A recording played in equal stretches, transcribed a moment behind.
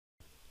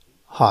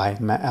Hi,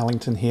 Matt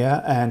Allington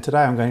here, and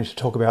today I'm going to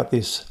talk about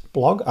this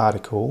blog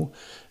article,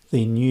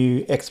 the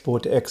new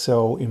Export to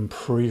Excel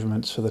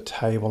improvements for the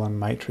table and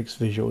matrix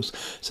visuals.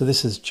 So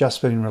this has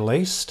just been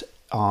released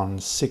on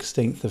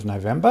 16th of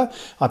November.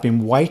 I've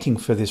been waiting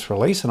for this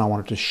release and I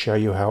wanted to show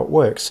you how it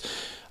works.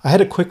 I had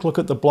a quick look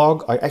at the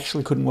blog. I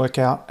actually couldn't work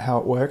out how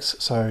it works,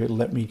 so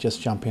let me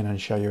just jump in and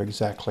show you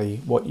exactly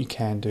what you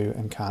can do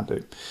and can't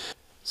do.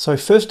 So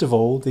first of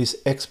all, this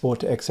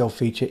Export to Excel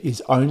feature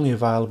is only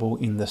available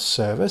in the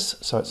service,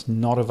 so it's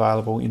not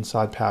available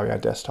inside Power BI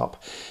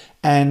Desktop.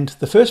 And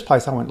the first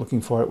place I went looking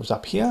for it was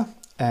up here,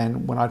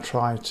 and when I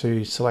try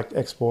to select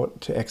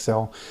Export to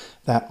Excel,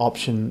 that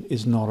option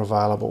is not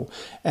available.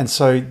 And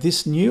so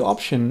this new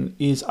option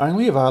is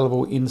only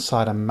available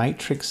inside a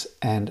matrix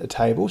and a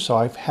table. So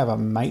I have a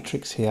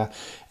matrix here,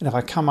 and if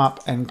I come up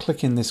and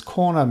click in this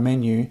corner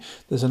menu,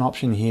 there's an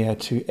option here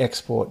to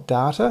export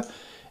data.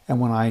 And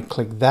when I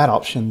click that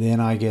option, then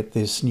I get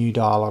this new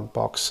dialog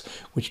box,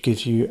 which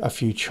gives you a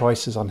few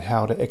choices on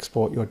how to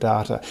export your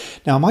data.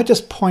 Now, I might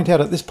just point out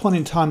at this point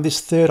in time,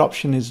 this third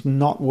option is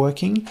not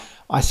working.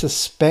 I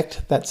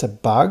suspect that's a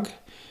bug,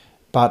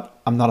 but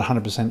I'm not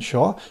 100%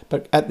 sure.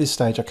 But at this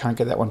stage, I can't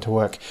get that one to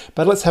work.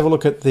 But let's have a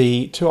look at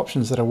the two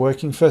options that are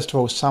working. First of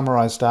all,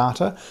 summarize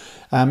data.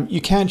 You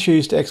can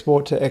choose to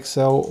export to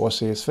Excel or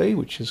CSV,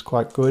 which is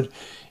quite good.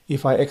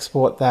 If I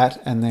export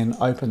that and then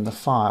open the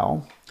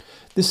file,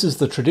 this is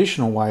the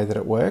traditional way that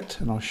it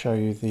worked, and I'll show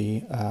you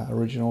the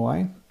original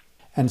way.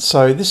 And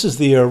so this is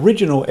the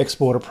original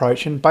export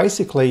approach, and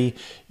basically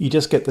you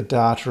just get the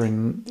data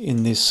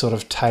in this sort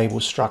of table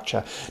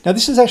structure. Now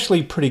this is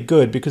actually pretty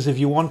good, because if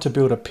you want to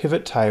build a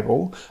pivot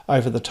table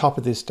over the top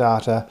of this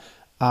data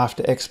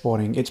after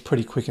exporting, it's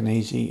pretty quick and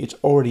easy. It's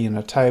already in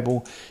a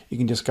table. You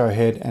can just go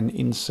ahead and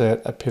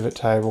insert a pivot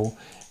table,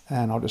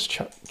 and I'll just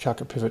chuck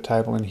a pivot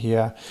table in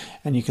here,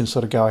 and you can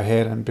sort of go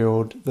ahead and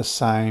build the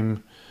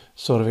same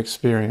sort of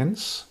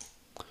experience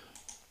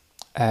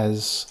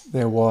as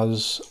there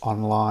was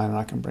online. And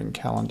I can bring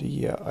calendar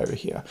year over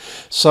here.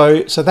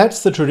 So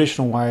that's the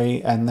traditional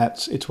way, and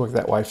it's worked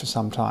that way for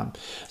some time.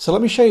 So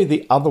let me show you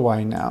the other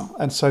way now.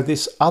 And so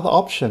this other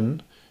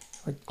option,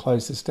 if I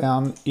close this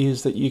down,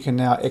 is that you can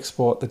now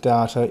export the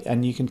data,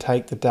 and you can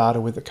take the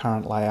data with the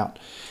current layout.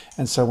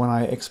 And so when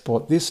I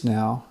export this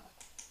now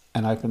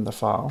and open the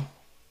file,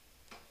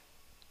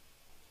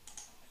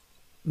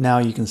 now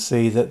you can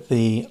see that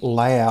the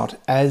layout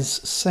as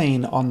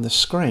seen on the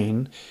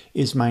screen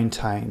is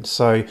maintained.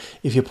 So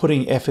if you're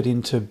putting effort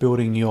into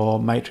building your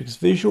matrix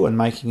visual and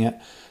making it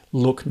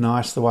look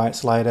nice the way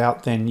it's laid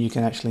out, then you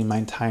can actually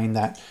maintain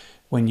that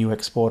when you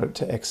export it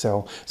to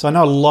Excel. So I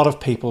know a lot of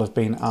people have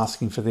been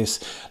asking for this.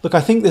 Look,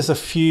 I think there's a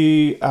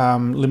few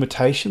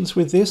limitations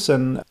with this,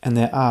 and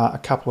there are a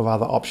couple of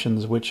other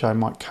options which I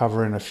might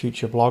cover in a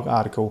future blog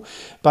article.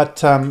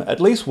 But at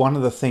least one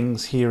of the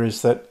things here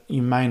is that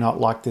you may not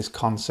like this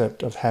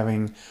concept of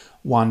having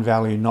one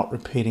value not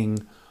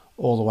repeating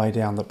all the way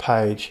down the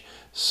page.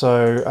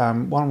 So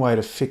one way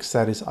to fix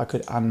that is I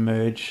could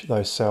unmerge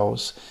those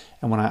cells,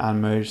 and when I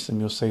unmerge them,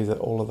 you'll see that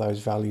all of those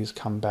values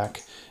come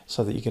back,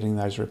 so that you're getting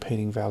those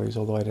repeating values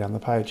all the way down the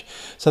page.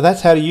 So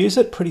that's how to use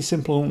it. Pretty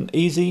simple and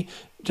easy.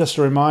 Just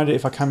a reminder,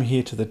 if I come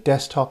here to the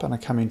desktop and I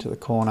come into the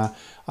corner,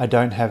 I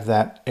don't have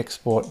that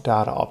export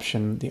data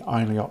option. The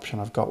only option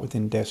I've got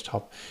within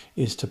desktop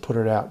is to put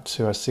it out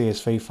to a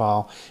CSV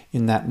file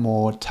in that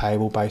more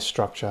table-based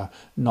structure,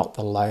 not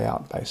the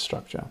layout-based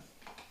structure.